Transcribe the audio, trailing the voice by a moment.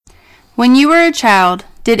When you were a child,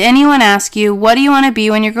 did anyone ask you, what do you want to be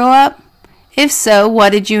when you grow up? If so, what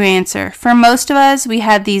did you answer? For most of us, we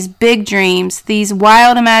had these big dreams, these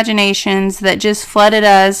wild imaginations that just flooded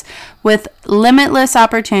us with limitless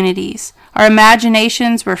opportunities. Our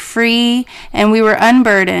imaginations were free and we were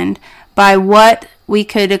unburdened by what we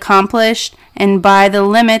could accomplish and by the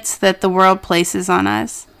limits that the world places on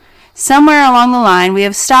us. Somewhere along the line, we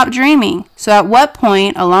have stopped dreaming. So at what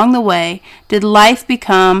point along the way did life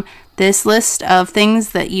become this list of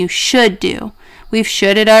things that you should do? We've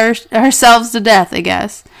shoulded ourselves to death, I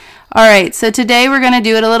guess. All right, so today we're going to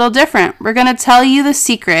do it a little different. We're going to tell you the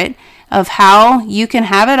secret of how you can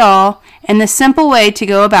have it all and the simple way to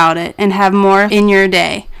go about it and have more in your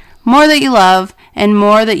day. More that you love and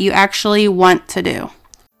more that you actually want to do.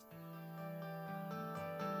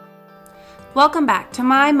 Welcome back to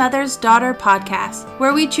My Mother's Daughter podcast,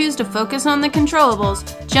 where we choose to focus on the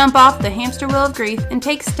controllables, jump off the hamster wheel of grief, and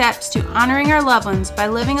take steps to honoring our loved ones by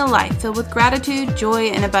living a life filled with gratitude, joy,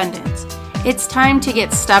 and abundance. It's time to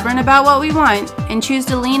get stubborn about what we want and choose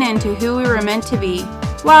to lean into who we were meant to be,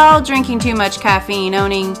 while drinking too much caffeine,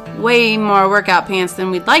 owning way more workout pants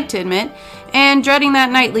than we'd like to admit, and dreading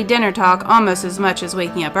that nightly dinner talk almost as much as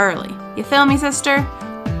waking up early. You feel me, sister?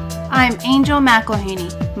 I'm Angel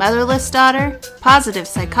McElhaney, motherless daughter, positive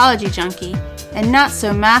psychology junkie, and not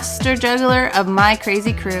so master juggler of my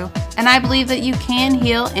crazy crew, and I believe that you can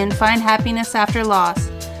heal and find happiness after loss.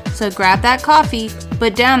 So grab that coffee,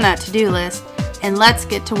 put down that to-do list, and let's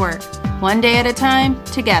get to work. One day at a time,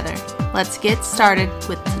 together. Let's get started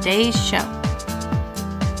with today's show.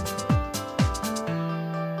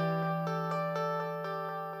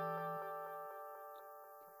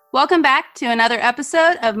 Welcome back to another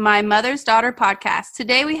episode of My Mother's Daughter podcast.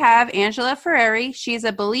 Today we have Angela Ferrari. She's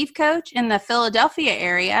a belief coach in the Philadelphia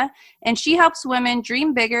area, and she helps women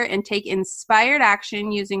dream bigger and take inspired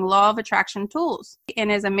action using law of attraction tools.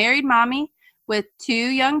 And is a married mommy with 2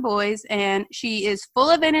 young boys, and she is full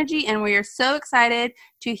of energy, and we are so excited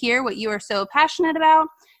to hear what you are so passionate about.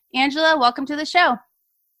 Angela, welcome to the show.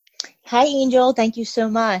 Hi, Angel. Thank you so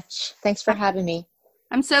much. Thanks for having me.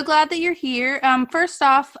 I'm so glad that you're here. First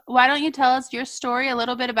off, why don't you tell us your story, a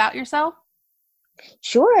little bit about yourself?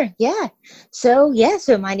 Sure. Yeah. So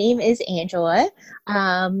my name is Angela.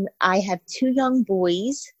 I have 2 young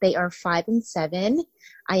boys. They are 5 and 7.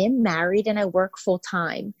 I am married and I work full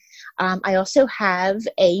time. I also have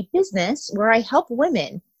a business where I help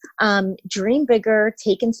women dream bigger,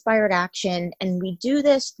 take inspired action, and we do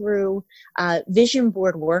this through vision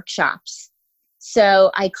board workshops. So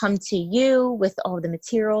I come to you with all the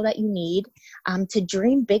material that you need to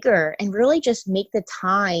dream bigger and really just make the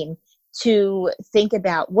time to think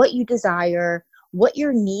about what you desire, what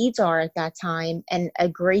your needs are at that time, and a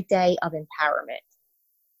great day of empowerment.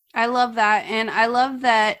 I love that. And I love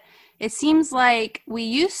that it seems like we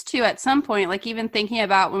used to at some point, like even thinking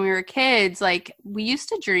about when we were kids, like we used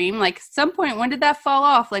to dream, like at some point, when did that fall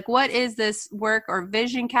off? Like what is this work or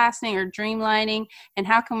vision casting or dreamlining, and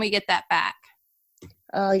how can we get that back?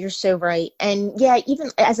 Oh, you're so right. And yeah, even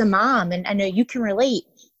as a mom, and I know you can relate,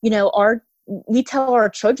 we tell our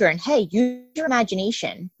children, hey, use your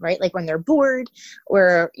imagination, right? Like when they're bored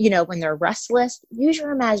or, when they're restless, use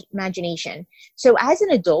your imagination. So as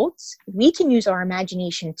an adult, we can use our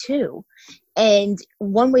imagination too. And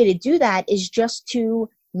one way to do that is just to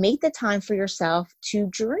make the time for yourself to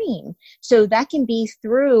dream. So that can be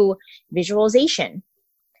through visualization.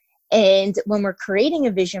 And when we're creating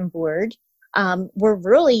a vision board, we're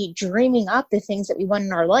really dreaming up the things that we want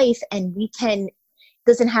in our life, and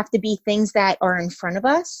doesn't have to be things that are in front of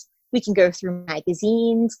us. We can go through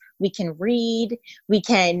magazines, we can read, we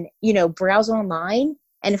can, browse online.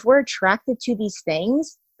 And if we're attracted to these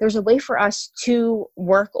things, there's a way for us to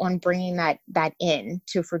work on bringing that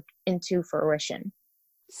into fruition.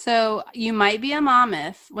 So you might be a mom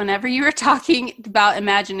if whenever you were talking about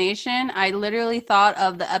imagination, I literally thought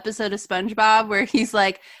of the episode of SpongeBob where he's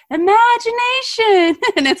like, imagination,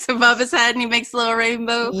 and it's above his head and he makes a little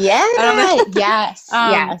rainbow. Yeah. Yes.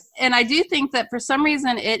 Yes. And I do think that for some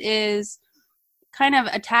reason it is kind of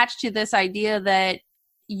attached to this idea that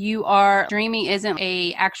you are dreaming isn't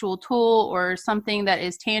a actual tool or something that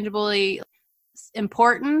is tangibly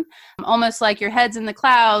important, almost like your head's in the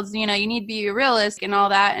clouds, you need to be a realist and all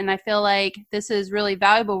that. And I feel like this is really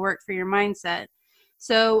valuable work for your mindset.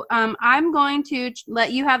 So I'm going to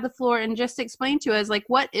let you have the floor and just explain to us, like,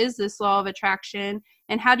 what is this law of attraction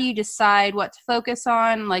and how do you decide what to focus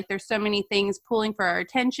on? Like, there's so many things pulling for our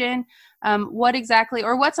attention. What exactly,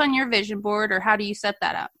 or what's on your vision board, or how do you set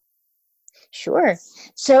that up? Sure.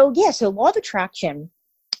 So law of attraction,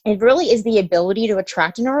 it really is the ability to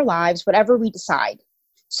attract in our lives whatever we decide.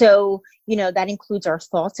 So, that includes our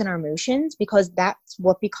thoughts and our emotions, because that's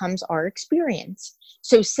what becomes our experience.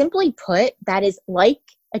 So simply put, that is like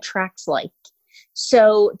attracts like.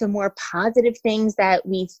 So the more positive things that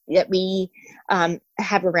we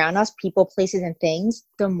have around us, people, places, and things,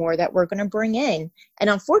 the more that we're going to bring in. And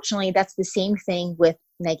unfortunately, that's the same thing with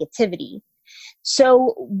negativity.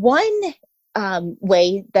 So one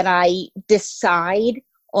way that I decide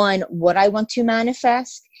on what I want to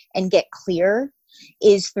manifest and get clear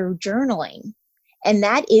is through journaling. And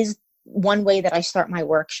that is one way that I start my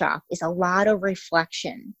workshop, is a lot of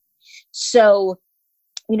reflection. So,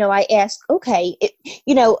 I ask, okay,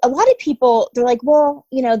 a lot of people, they're like, well,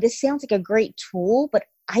 this sounds like a great tool, but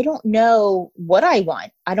I don't know what I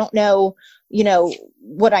want. I don't know,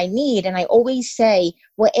 what I need. And I always say,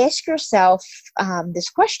 well, ask yourself this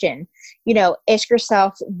question, ask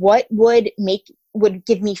yourself, what would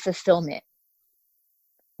give me fulfillment?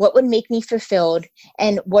 What would make me fulfilled?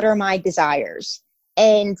 And what are my desires?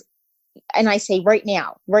 And I say, right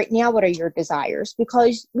now, what are your desires?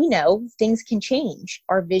 Because we know things can change.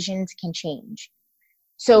 Our visions can change.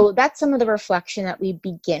 So that's some of the reflection that we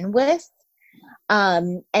begin with.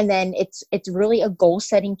 And then it's really a goal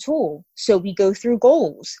setting tool. So we go through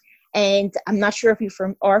goals, and I'm not sure if you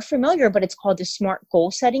are familiar, but it's called the SMART goal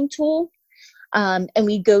setting tool. And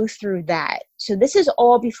we go through that. So this is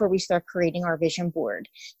all before we start creating our vision board.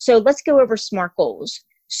 So let's go over SMART goals.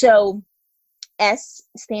 So S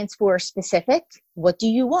stands for specific. What do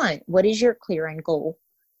you want? What is your clear end goal?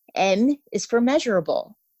 M is for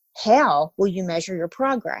measurable. How will you measure your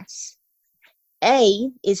progress? A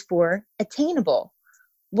is for attainable.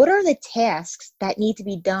 What are the tasks that need to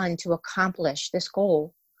be done to accomplish this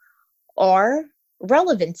goal? R,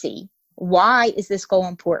 relevancy. Why is this goal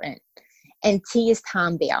important? And T is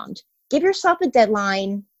time bound. Give yourself a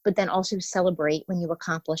deadline, but then also celebrate when you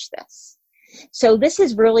accomplish this. So this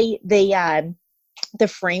is really the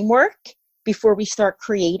framework before we start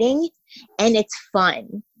creating, and it's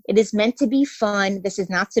fun. It is meant to be fun. This is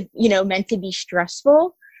not meant to be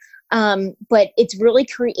stressful, but it's really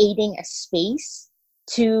creating a space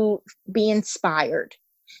to be inspired.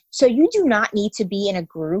 So you do not need to be in a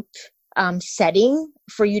group setting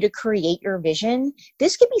for you to create your vision.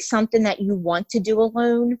 This could be something that you want to do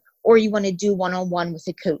alone, or you want to do one-on-one with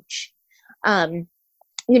a coach.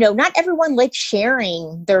 Not everyone likes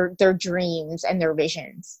sharing their dreams and their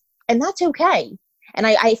visions, and that's okay. And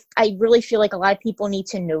I really feel like a lot of people need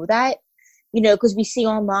to know that, because we see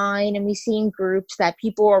online and we see in groups that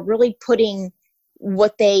people are really putting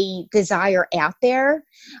what they desire out there.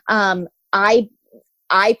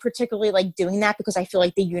 I particularly like doing that because I feel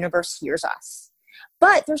like the universe hears us.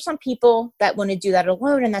 But there's some people that want to do that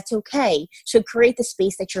alone, and that's okay. So create the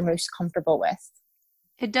space that you're most comfortable with.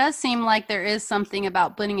 It does seem like there is something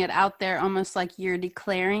about putting it out there, almost like you're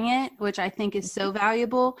declaring it, which I think is so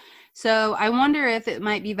valuable. So I wonder if it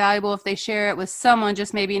might be valuable if they share it with someone,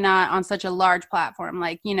 just maybe not on such a large platform,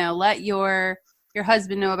 like, let your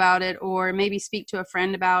husband know about it, or maybe speak to a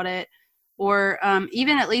friend about it, or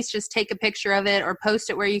even at least just take a picture of it or post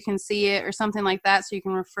it where you can see it or something like that so you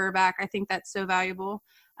can refer back. I think that's so valuable.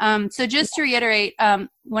 So just to reiterate,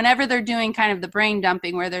 whenever they're doing kind of the brain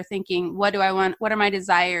dumping where they're thinking, what do I want? What are my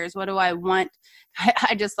desires? What do I want?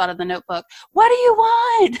 I just thought of the Notebook. What do you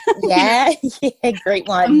want? Yeah, yeah, great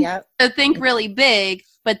one. Yeah. So think really big,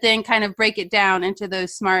 but then kind of break it down into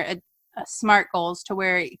those smart goals to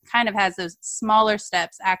where it kind of has those smaller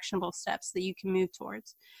steps, actionable steps that you can move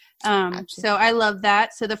towards. So I love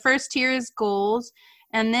that. So the first tier is goals.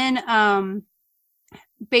 And then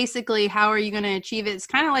basically, how are you going to achieve it? It's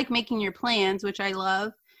kind of like making your plans, which I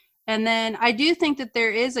love. And then I do think that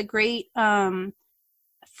there is a great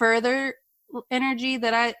further energy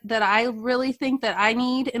that I really think that I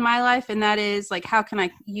need in my life. And that is like, how can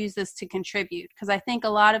I use this to contribute? Because I think a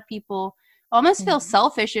lot of people almost feel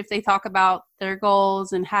selfish if they talk about their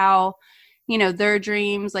goals and how, their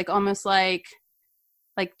dreams, like almost like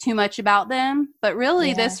too much about them, but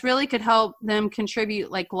really this really could help them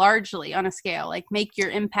contribute like largely on a scale, like make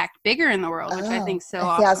your impact bigger in the world, which I think so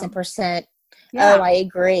awesome. 1,000%. Yeah. Oh, I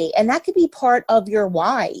agree. And that could be part of your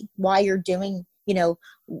why you're doing,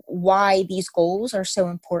 why these goals are so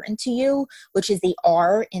important to you, which is the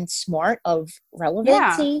R in SMART of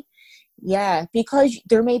relevancy. Yeah. Because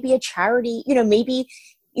there may be a charity, maybe,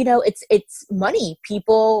 it's money,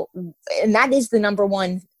 people, and that is the number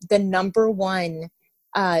one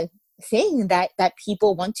thing that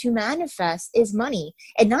people want to manifest is money,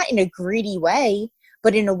 and not in a greedy way,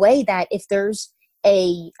 but in a way that if there's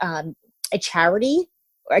a charity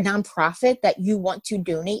or a nonprofit that you want to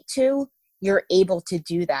donate to, you're able to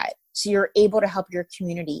do that. so you're able to help your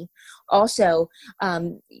community. Also,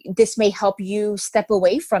 this may help you step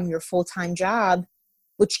away from your full-time job,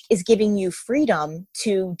 which is giving you freedom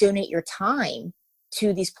to donate your time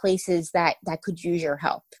to these places that could use your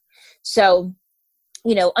help. So,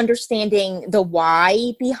 understanding the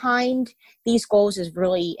why behind these goals is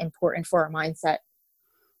really important for our mindset.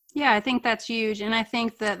 Yeah, I think that's huge. And I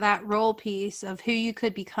think that role piece of who you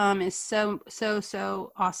could become is so, so,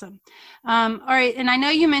 so awesome. All right. And I know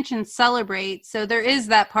you mentioned celebrate. So there is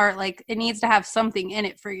that part, like it needs to have something in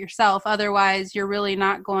it for yourself. Otherwise, you're really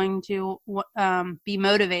not going to be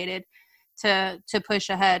motivated to push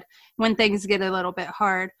ahead when things get a little bit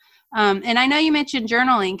hard. And I know you mentioned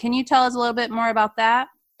journaling. Can you tell us a little bit more about that?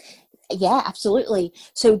 Yeah, absolutely.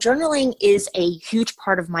 So journaling is a huge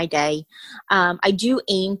part of my day. I do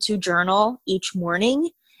aim to journal each morning,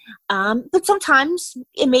 but sometimes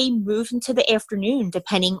it may move into the afternoon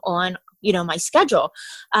depending on, my schedule.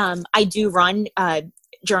 I do run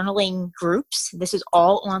journaling groups. This is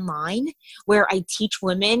all online where I teach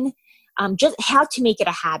women just how to make it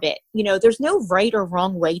a habit. There's no right or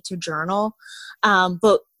wrong way to journal,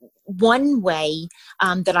 but one way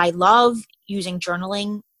that I love using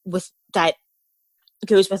journaling with that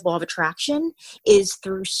goes with law of attraction is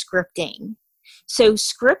through scripting. So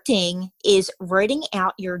scripting is writing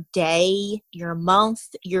out your day, your month,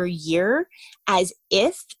 your year as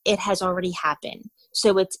if it has already happened.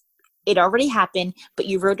 So it already happened, but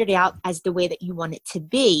you wrote it out as the way that you want it to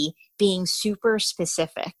be, being super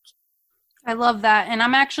specific. I love that. And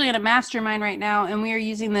I'm actually in a mastermind right now, and we are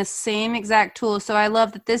using this same exact tool. So I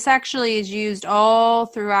love that this actually is used all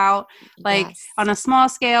throughout, like Yes. on a small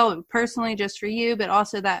scale, personally just for you, but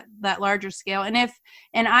also that larger scale. And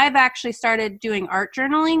I've actually started doing art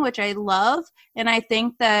journaling, which I love. And I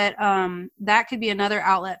think that that could be another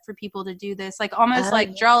outlet for people to do this, like almost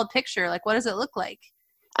like draw a picture. Like, what does it look like?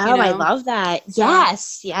 Oh, I love that. So,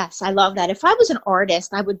 yes, I love that. If I was an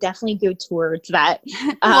artist, I would definitely go towards that.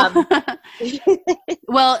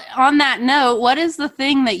 Well, on that note, what is the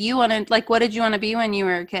thing that you wanted, like, what did you want to be when you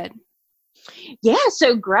were a kid? Yeah,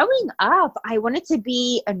 so growing up, I wanted to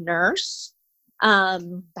be a nurse.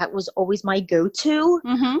 That was always my go-to.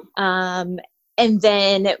 Mm-hmm. And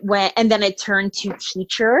then I turned to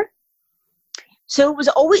teacher. So it was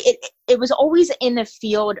always in the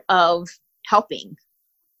field of helping.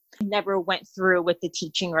 Never went through with the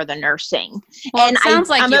teaching or the nursing. Well, and it sounds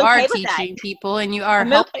like I'm you okay are teaching people and you are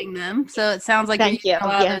helping them. So it sounds like you're using a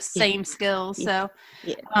lot of those same skills. So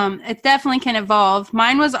it definitely can evolve.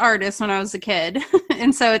 Mine was artist when I was a kid.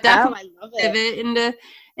 And so it definitely pivot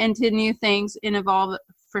into new things and evolve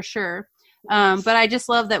for sure. But I just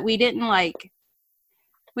love that we didn't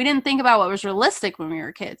think about what was realistic when we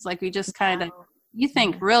were kids. Like we just kind of, you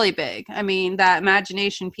think really big. I mean, that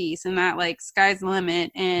imagination piece and that like sky's the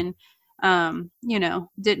limit and,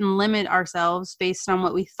 didn't limit ourselves based on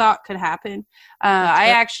what we thought could happen. I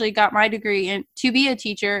actually got my degree to be a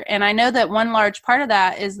teacher. And I know that one large part of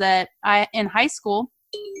that is that in high school,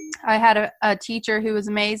 I had a teacher who was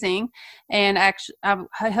amazing. And actually,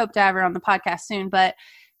 I hope to have her on the podcast soon, but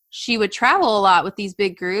she would travel a lot with these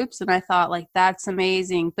big groups. And I thought like, that's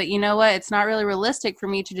amazing. But you know what? It's not really realistic for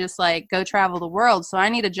me to just like go travel the world. So I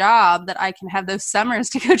need a job that I can have those summers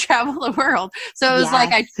to go travel the world. So it was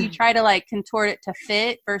like, you try to like contort it to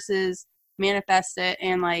fit versus manifest it.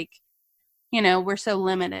 And like, we're so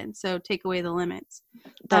limited. So take away the limits.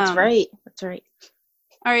 That's right. That's right.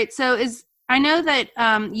 All right. So I know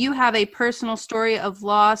that you have a personal story of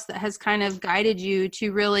loss that has kind of guided you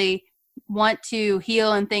to really want to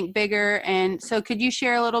heal and think bigger. And so could you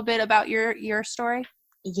share a little bit about your story?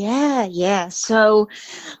 Yeah. So,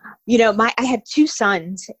 I had two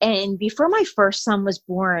sons, and before my first son was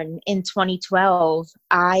born in 2012,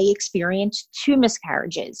 I experienced two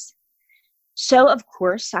miscarriages. So of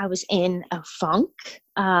course I was in a funk.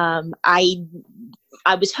 I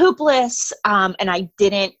was hopeless, and I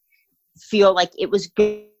didn't feel like it was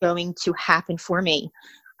going to happen for me.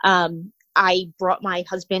 I brought my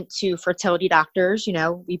husband to fertility doctors.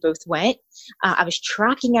 We both went. I was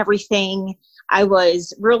tracking everything. I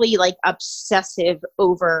was really like obsessive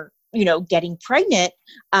over, getting pregnant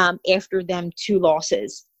after them two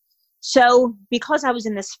losses. So because I was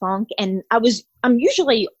in this funk and I was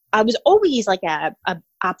always like a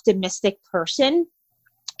optimistic person.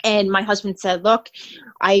 And my husband said, look,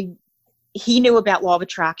 he knew about law of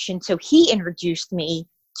attraction. So he introduced me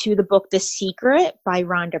to the book, The Secret by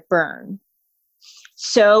Rhonda Byrne.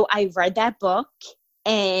 So I read that book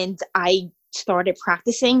and I started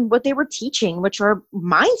practicing what they were teaching, which are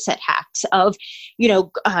mindset hacks of,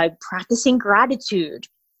 practicing gratitude,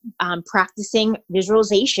 practicing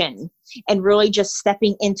visualization and really just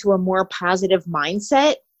stepping into a more positive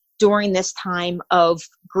mindset during this time of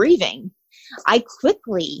grieving. I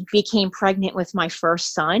quickly became pregnant with my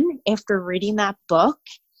first son after reading that book.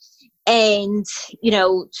 And,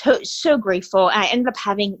 so grateful. I ended up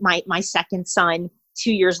having my second son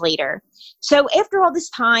 2 years later. So after all this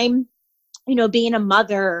time, being a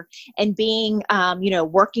mother and being,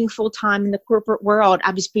 working full time in the corporate world,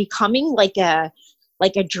 I was becoming like a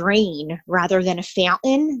drain rather than a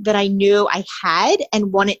fountain that I knew I had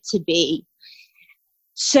and wanted to be.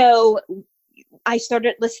 So I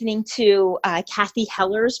started listening to Kathy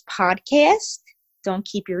Heller's podcast, Don't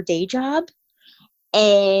Keep Your Day Job.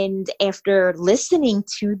 And after listening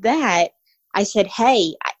to that, I said,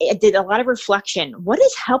 hey, I did a lot of reflection. What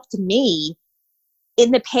has helped me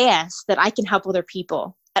in the past that I can help other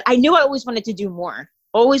people? I knew I always wanted to do more,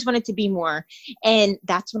 always wanted to be more. And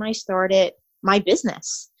that's when I started my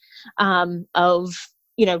business of,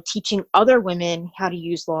 teaching other women how to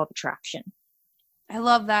use law of attraction. I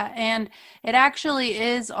love that. And it actually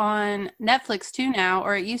is on Netflix too now,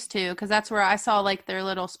 or it used to, because that's where I saw like their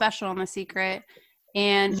little special on The Secret.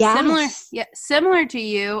 And Yes. similar to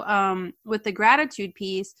you, with the gratitude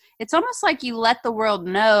piece, it's almost like you let the world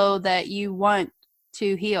know that you want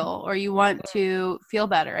to heal or you want to feel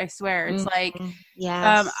better. I swear. It's like,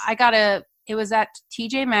 yes. it was at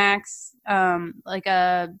TJ Maxx, like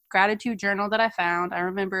a gratitude journal that I found. I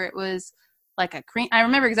remember it was like a cream. I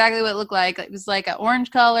remember exactly what it looked like. It was like an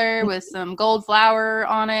orange color with some gold flower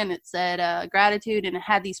on it, and it said gratitude, and it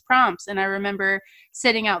had these prompts. And I remember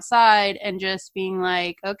sitting outside and just being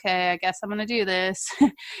like, okay, I guess I'm going to do this.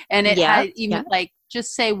 And it had even like,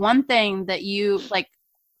 just say one thing that you like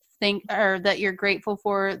think or that you're grateful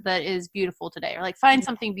for that is beautiful today, or like find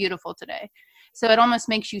something beautiful today. So it almost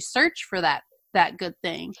makes you search for that good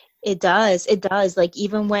thing. It does. It does. Like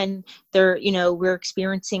even when we're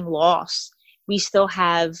experiencing loss, we still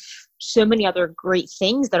have so many other great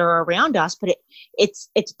things that are around us, but it's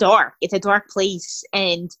dark. It's a dark place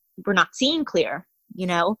and we're not seeing clear,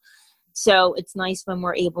 So it's nice when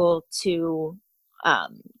we're able to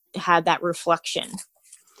have that reflection.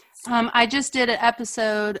 I just did an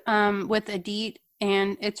episode with Adit,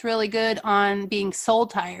 and it's really good on being soul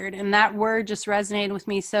tired. And that word just resonated with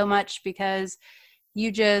me so much because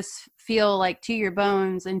you just feel like to your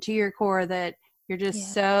bones and to your core that you're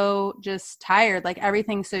just so just tired, like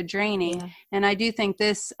everything's so draining. Yeah. And I do think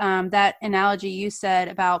this, that analogy you said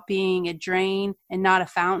about being a drain and not a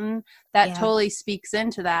fountain, that totally speaks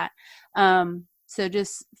into that. So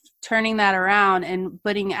just turning that around and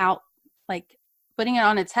putting it on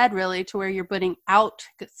its head really to where you're putting out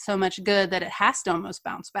so much good that it has to almost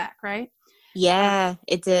bounce back, right? Yeah,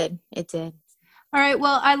 it did. It did. All right.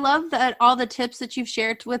 Well, I love that all the tips that you've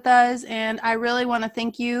shared with us, and I really want to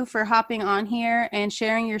thank you for hopping on here and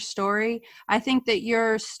sharing your story. I think that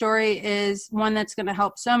your story is one that's going to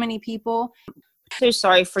help so many people. So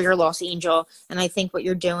sorry for your loss, Angel. And I think what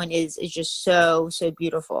you're doing is just so, so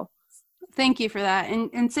beautiful. Thank you for that.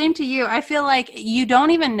 And same to you. I feel like you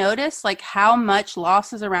don't even notice like how much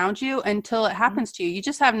loss is around you until it happens to you. You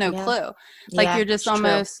just have no clue. Like you're just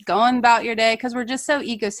almost going about your day because we're just so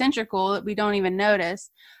egocentrical that we don't even notice.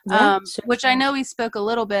 Which I know we spoke a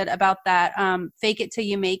little bit about that. Fake it till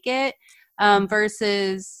you make it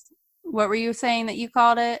versus what were you saying that you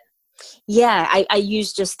called it? Yeah, I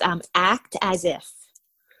use just act as if.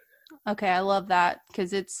 Okay, I love that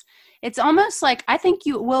because it's almost like I think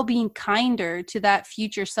you will be kinder to that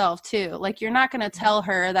future self too. Like you're not going to tell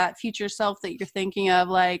her that future self that you're thinking of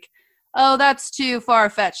like, oh, that's too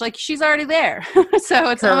far-fetched. Like she's already there. So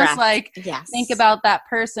it's almost like think about that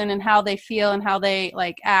person and how they feel and how they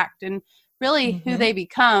like act and really who they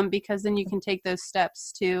become, because then you can take those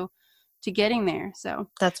steps to getting there. So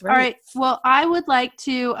that's right. All right. Well, I would like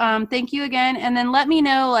to thank you again, and then let me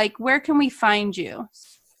know like where can we find you?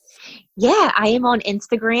 Yeah, I am on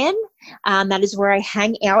Instagram. That is where I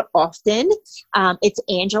hang out often. It's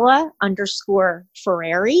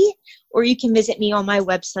Angela_Ferrari, or you can visit me on my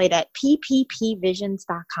website at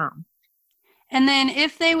pppvisions.com. And then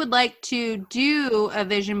if they would like to do a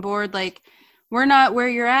vision board, like we're not where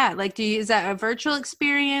you're at, like is that a virtual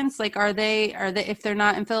experience? Like are they if they're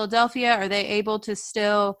not in Philadelphia, are they able to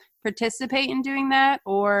still participate in doing that,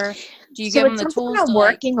 or do you give them the tools I'm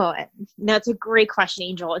working on? No, it's a great question,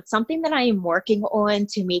 Angel. It's something that I am working on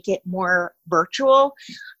to make it more virtual.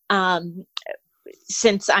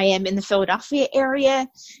 Since I am in the Philadelphia area,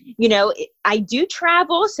 I do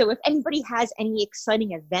travel. So if anybody has any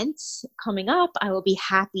exciting events coming up, I will be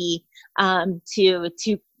happy to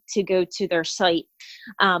to go to their site.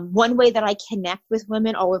 One way that I connect with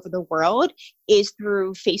women all over the world is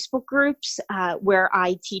through Facebook groups where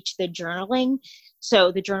I teach the journaling.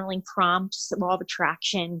 So the journaling prompts, law of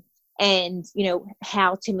attraction, and,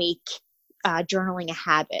 how to make journaling a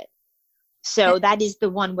habit. So that is the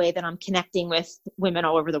one way that I'm connecting with women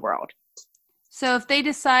all over the world. So if they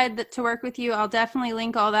decide to work with you, I'll definitely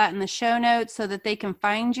link all that in the show notes so that they can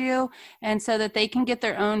find you and so that they can get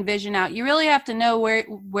their own vision out. You really have to know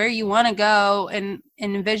where you want to go and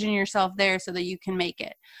envision yourself there so that you can make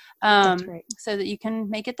it. That's right. So that you can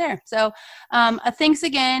make it there. So thanks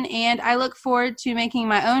again. And I look forward to making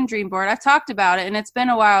my own dream board. I've talked about it and it's been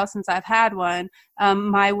a while since I've had one.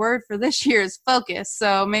 My word for this year is focus.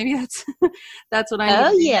 So maybe that's what I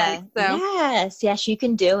need to do. Yeah. Next, Yes, you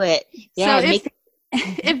can do it. Yeah. So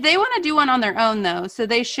if they want to do one on their own though, so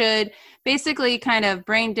they should basically kind of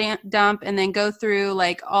brain dump and then go through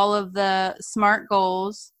like all of the SMART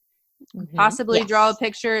goals, possibly draw a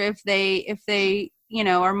picture if they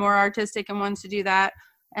are more artistic and wants to do that.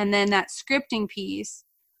 And then that scripting piece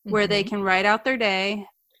where they can write out their day,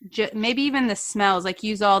 maybe even the smells, like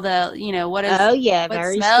use all the, what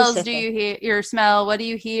very smells specific. do you hear, your smell? What do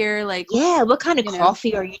you hear? Like, what kind of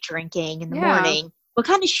coffee are you drinking in the morning? What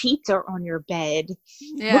kind of sheets are on your bed?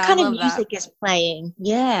 What kind of music is playing?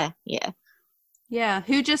 Yeah.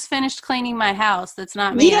 Who just finished cleaning my house? That's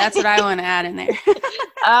not me. That's what I want to add in there.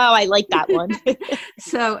 Oh, I like that one.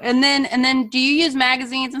 So, and then do you use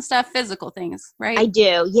magazines and stuff, physical things, right? I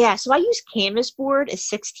do. Yeah. So I use Canvas board, a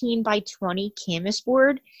 16 by 20 Canvas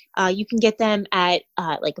board. You can get them at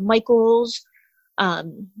like Michael's.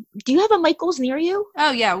 Do you have a Michael's near you?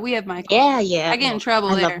 Oh yeah, we have Michael's. Yeah. I get in trouble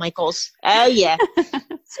there. I love Michael's. Oh yeah.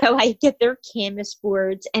 So I get their Canvas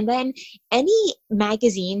boards, and then any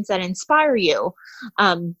magazines that inspire you,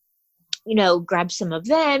 grab some of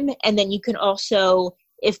them. And then you can also,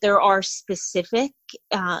 if there are specific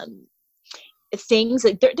things,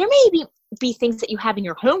 like there may be things that you have in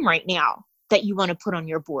your home right now that you want to put on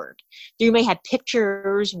your board. You may have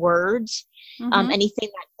pictures, words, anything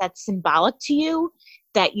that's symbolic to you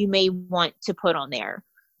that you may want to put on there.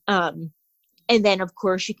 And then, of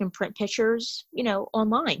course, you can print pictures,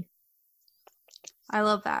 online. I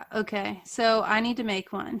love that. Okay. So I need to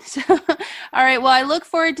make one. So, all right. Well, I look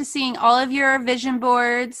forward to seeing all of your vision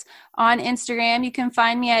boards on Instagram. You can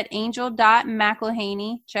find me at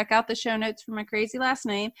angel.mcilhaney. Check out the show notes for my crazy last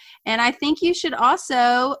name. And I think you should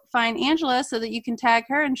also find Angela so that you can tag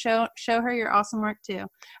her and show her your awesome work too.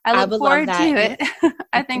 I look forward to it.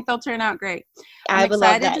 I think they'll turn out great. I'm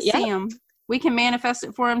excited to see them. We can manifest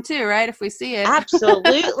it for them too, right? If we see it.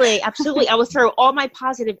 Absolutely. I will throw all my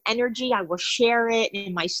positive energy. I will share it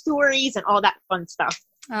in my stories and all that fun stuff.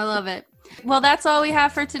 I love it. Well, that's all we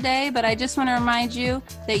have for today, but I just want to remind you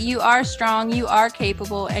that you are strong, you are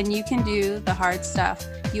capable, and you can do the hard stuff.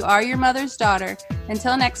 You are your mother's daughter.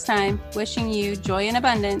 Until next time, wishing you joy and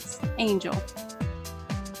abundance, Angel.